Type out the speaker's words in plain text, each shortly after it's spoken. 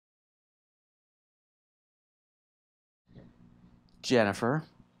Jennifer,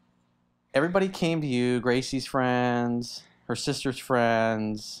 everybody came to you, Gracie's friends, her sister's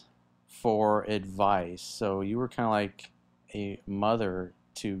friends, for advice. So you were kind of like a mother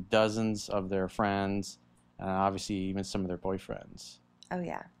to dozens of their friends, and obviously even some of their boyfriends. Oh,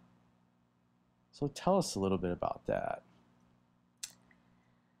 yeah. So tell us a little bit about that.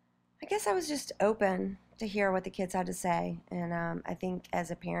 I guess I was just open to hear what the kids had to say. And I think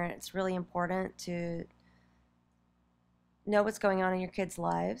as a parent, it's really important to know what's going on in your kids'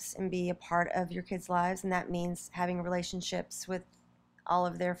 lives and be a part of your kids' lives. And that means having relationships with all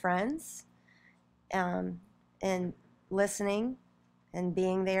of their friends, and listening and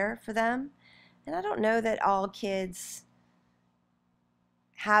being there for them. And I don't know that all kids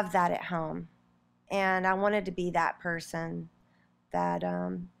have that at home. And I wanted to be that person that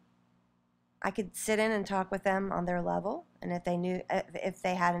I could sit in and talk with them on their level. And if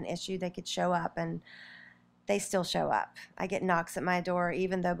they had an issue, they could show up, and they still show up. I get knocks at my door,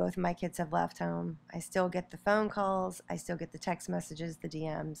 even though both of my kids have left home. I still get the phone calls. I still get the text messages, the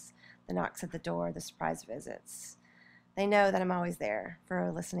DMs, the knocks at the door, the surprise visits. They know that I'm always there for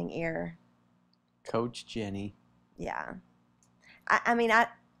a listening ear. Coach Jenny. Yeah. I mean,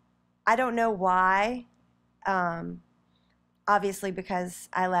 I don't know why. Obviously, because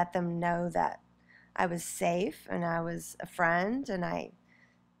I let them know that I was safe and I was a friend and I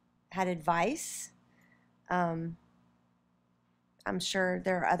had advice. I'm sure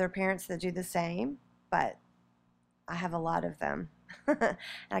there are other parents that do the same, but I have a lot of them. And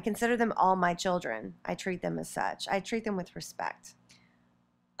I consider them all my children. I treat them as such. I treat them with respect.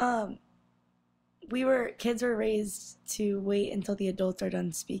 Kids were raised to wait until the adults are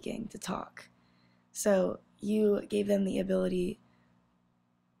done speaking to talk. So you gave them the ability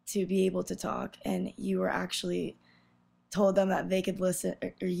to be able to talk, and you were actually told them that they could listen,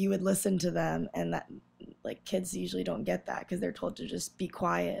 or you would listen to them, and that, like, kids usually don't get that because they're told to just be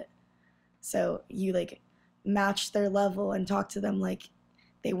quiet. So you, like, matched their level and talked to them like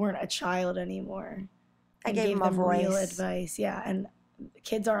they weren't a child anymore. I gave them a voice. Real advice, yeah. And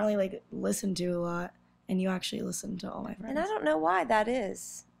kids aren't really, like, listened to a lot, and you actually listened to all my friends. And I don't know why that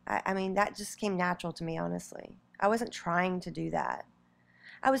is. I mean, that just came natural to me, honestly. I wasn't trying to do that.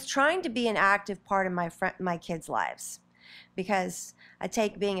 I was trying to be an active part of my kids' lives, because I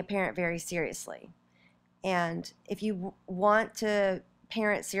take being a parent very seriously. And if you want to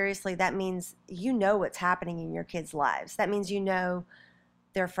parent seriously, that means you know what's happening in your kids' lives. That means you know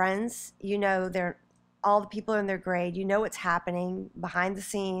their friends, you know all the people in their grade, you know what's happening behind the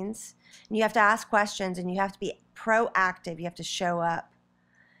scenes. And you have to ask questions, and you have to be proactive. You have to show up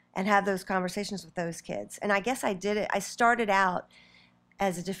and have those conversations with those kids. And I guess I did it. I started out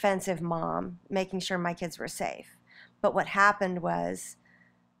as a defensive mom, making sure my kids were safe. But what happened was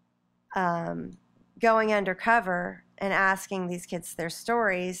going undercover and asking these kids their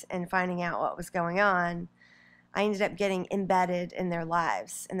stories and finding out what was going on. I ended up getting embedded in their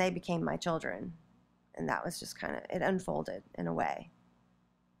lives, and they became my children. And that was just kind of, it unfolded in a way.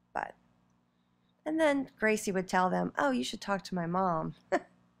 And then Gracie would tell them, oh, you should talk to my mom.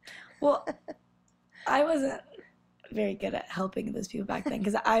 Well, I wasn't very good at helping those people back then,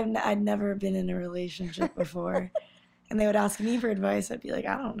 because I'd never been in a relationship before. And they would ask me for advice. I'd be like,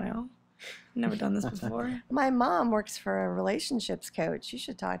 I don't know. I've never done this before. My mom works for a relationships coach. You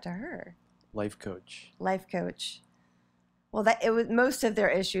should talk to her. Life coach. Life coach. Well, most of their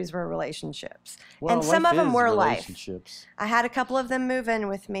issues were relationships. Well, and some of them were relationships. I had a couple of them move in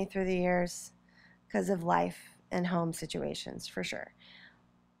with me through the years because of life and home situations, for sure.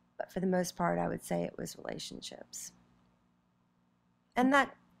 But for the most part, I would say it was relationships. And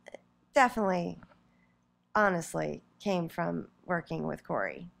that definitely, honestly, came from working with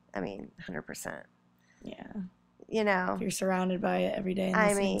Corey. I mean, 100%. Yeah. You know. You're surrounded by it every day and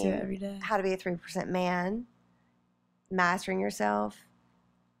listening to it every day. How to Be a 3% Man, Mastering Yourself,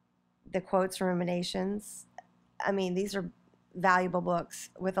 the Quotes and Ruminations. I mean, these are valuable books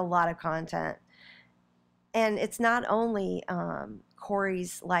with a lot of content. And it's not only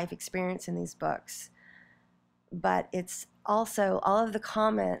Corey's life experience in these books, but it's also all of the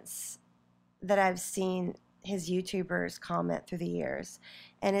comments that I've seen his YouTubers comment through the years.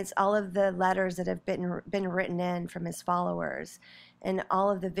 And it's all of the letters that have been written in from his followers, and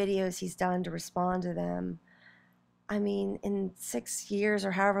all of the videos he's done to respond to them. I mean, in 6 years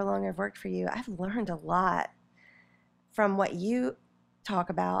or however long I've worked for you, I've learned a lot from what you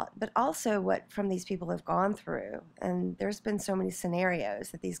talk about, but also from these people have gone through. And there's been so many scenarios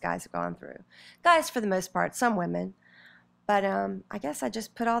that these guys have gone through. Guys, for the most part, some women. But I guess I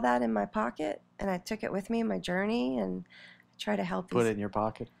just put all that in my pocket, and I took it with me in my journey, and I try to help Put it in your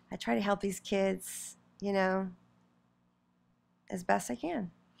pocket? I try to help these kids, you know, as best I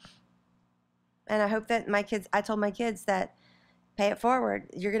can. And I hope that I told my kids that pay it forward.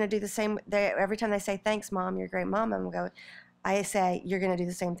 You're going to do the same. Every time they say, thanks, Mom, you're a great mom, I say, you're going to do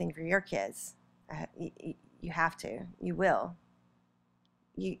the same thing for your kids. You have to. You will.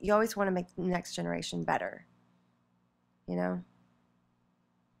 You always want to make the next generation better. You know?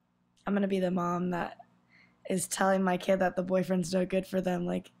 I'm going to be the mom that is telling my kid that the boyfriend's no good for them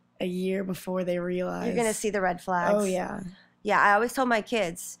like a year before they realize. You're going to see the red flags. Oh, yeah. Yeah, I always told my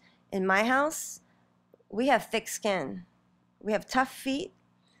kids, in my house, we have thick skin. We have tough feet.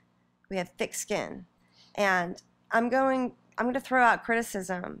 We have thick skin. And I'm going to throw out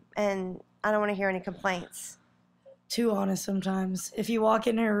criticism, and I don't want to hear any complaints. Too honest sometimes. If you walk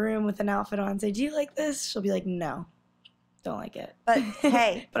in her room with an outfit on and say, do you like this? She'll be like, no, don't like it. But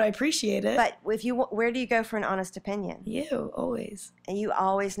hey. But I appreciate it. But where do you go for an honest opinion? You, always. And you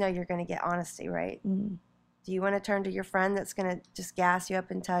always know you're going to get honesty, right? Mm. Do you want to turn to your friend that's going to just gas you up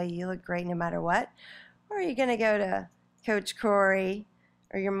and tell you look great no matter what? Or are you going to go to Coach Corey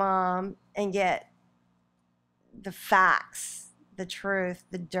or your mom and get the facts, the truth,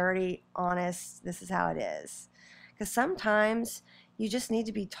 the dirty, honest, this is how it is? Because sometimes you just need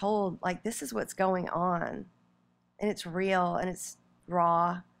to be told, like, this is what's going on. And it's real and it's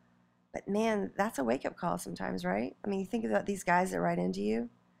raw. But man, that's a wake-up call sometimes, right? I mean, you think about these guys that write into you.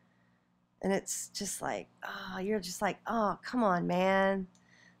 And it's just like, oh, you're just like, oh, come on, man.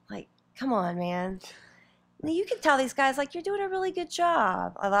 Like, come on, man. You can tell these guys, like, you're doing a really good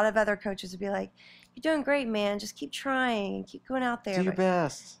job. A lot of other coaches would be like, you're doing great, man. Just keep trying. Keep going out there. Do your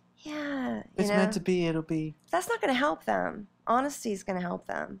best. Yeah. It's meant to be, it'll be. That's not going to help them. Honesty is going to help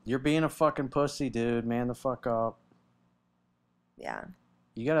them. You're being a fucking pussy, dude. Man the fuck up. Yeah.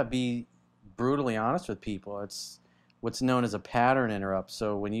 You got to be brutally honest with people. It's what's known as a pattern interrupt.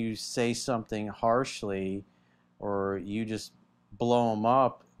 So when you say something harshly or you just blow them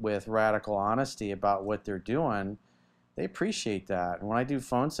up with radical honesty about what they're doing, they appreciate that. And when I do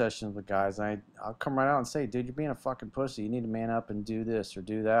phone sessions with guys, I'll come right out and say, dude, you're being a fucking pussy. You need to man up and do this or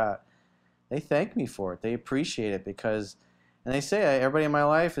do that. They thank me for it. They appreciate it because, and they say, everybody in my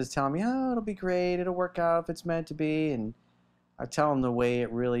life is telling me, oh, it'll be great. It'll work out if it's meant to be. And I tell them the way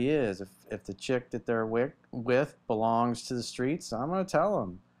it really is. If the chick that they're with belongs to the streets, I'm going to tell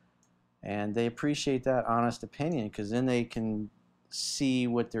them. And they appreciate that honest opinion because then they can see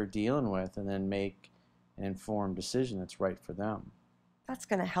what they're dealing with and then make an informed decision that's right for them. That's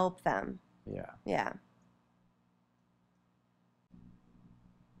going to help them. Yeah. Yeah.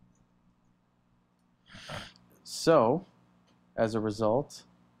 So, as a result,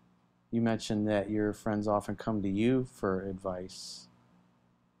 you mentioned that your friends often come to you for advice.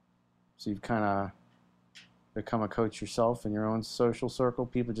 So you've kind of become a coach yourself in your own social circle.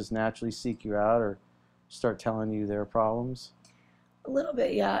 People just naturally seek you out or start telling you their problems. A little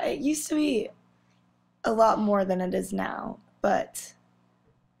bit, yeah. It used to be a lot more than it is now, but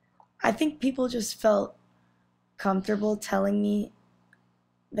I think people just felt comfortable telling me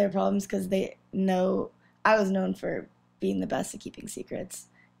their problems because they know I was known for being the best at keeping secrets.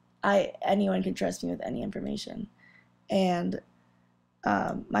 Anyone can trust me with any information. And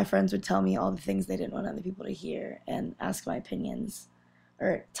my friends would tell me all the things they didn't want other people to hear and ask my opinions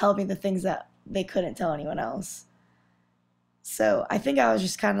or tell me the things that they couldn't tell anyone else. So I think I was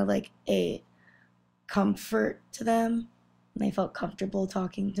just kind of like a comfort to them. And they felt comfortable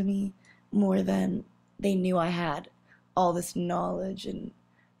talking to me more than they knew I had all this knowledge and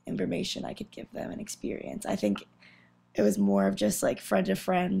information I could give them and experience. I think it was more of just like friend to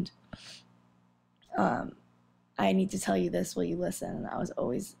friend. I need to tell you this, will you listen? And I was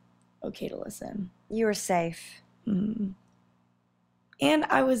always okay to listen. You were safe. Mm-hmm. And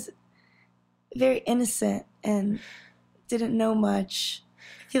I was very innocent and didn't know much.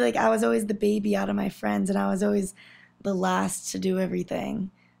 I feel like I was always the baby out of my friends and I was always the last to do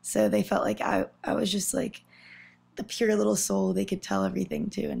everything. So they felt like I was just like the pure little soul they could tell everything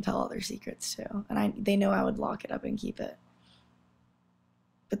to and tell all their secrets to. And they know I would lock it up and keep it.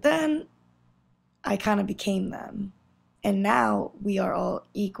 But then I kind of became them. And now we are all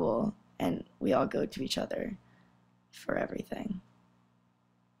equal and we all go to each other for everything.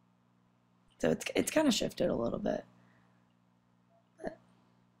 So it's kind of shifted a little bit.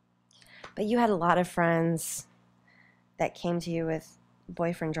 But you had a lot of friends that came to you with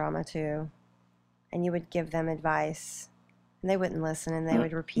boyfriend drama too. And you would give them advice. And they wouldn't listen and they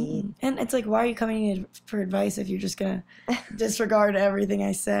would repeat. And it's like, why are you coming in for advice if you're just going to disregard everything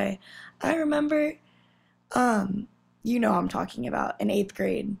I say? I remember, you know I'm talking about, in 8th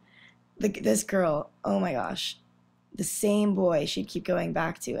grade, this girl, oh my gosh, the same boy she'd keep going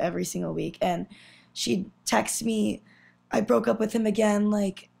back to every single week. And she'd text me I broke up with him again,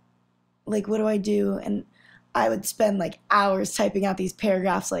 like what do I do? And I would spend like hours typing out these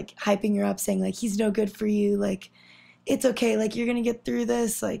paragraphs, like hyping her up, saying like, he's no good for you, like it's okay, like you're gonna get through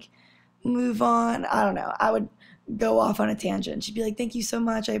this, like move on. I don't know. I would go off on a tangent. She'd be like, thank you so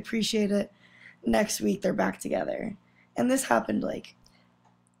much, I appreciate it. Next week they're back together. And this happened like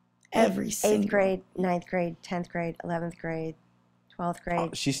every single 8th grade, 9th grade, 10th grade, 11th grade, 12th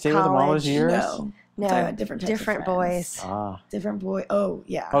grade. She stayed with him all those college. years? No. I'm talking No, about different types of different friends. boys. Ah. Different boy. Oh,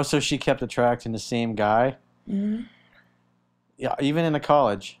 yeah. Oh, so she kept attracting the same guy? Mhm. Yeah, even in the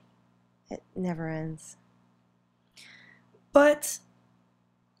college. It never ends. But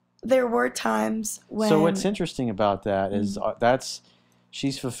there were times when. So what's interesting about that is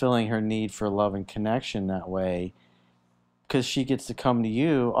she's fulfilling her need for love and connection that way, because she gets to come to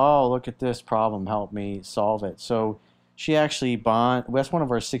you. Oh, look at this problem. Help me solve it. So she actually that's one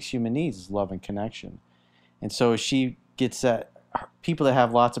of our 6 human needs, is love and connection. And so she gets that. People that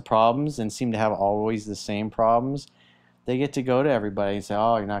have lots of problems and seem to have always the same problems, they get to go to everybody and say,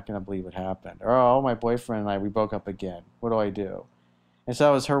 oh, you're not going to believe what happened. Or, oh, my boyfriend and I, we broke up again. What do I do? And so that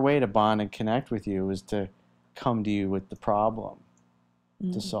was her way to bond and connect with you, was to come to you with the problem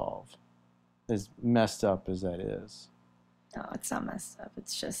to solve, as messed up as that is. No, it's not messed up.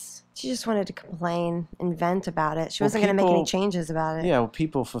 It's just. She just wanted to complain and vent about it. She Well, wasn't going to make any people- changes about it. Yeah, well,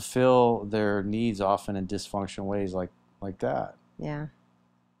 people fulfill their needs often in dysfunctional ways like that. Yeah.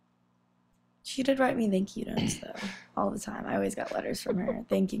 She did write me thank you notes, though, all the time. I always got letters from her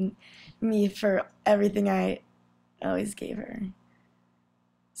thanking me for everything I always gave her.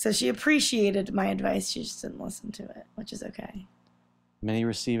 So she appreciated my advice. She just didn't listen to it, which is okay. Many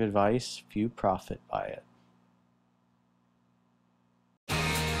receive advice, few profit by it.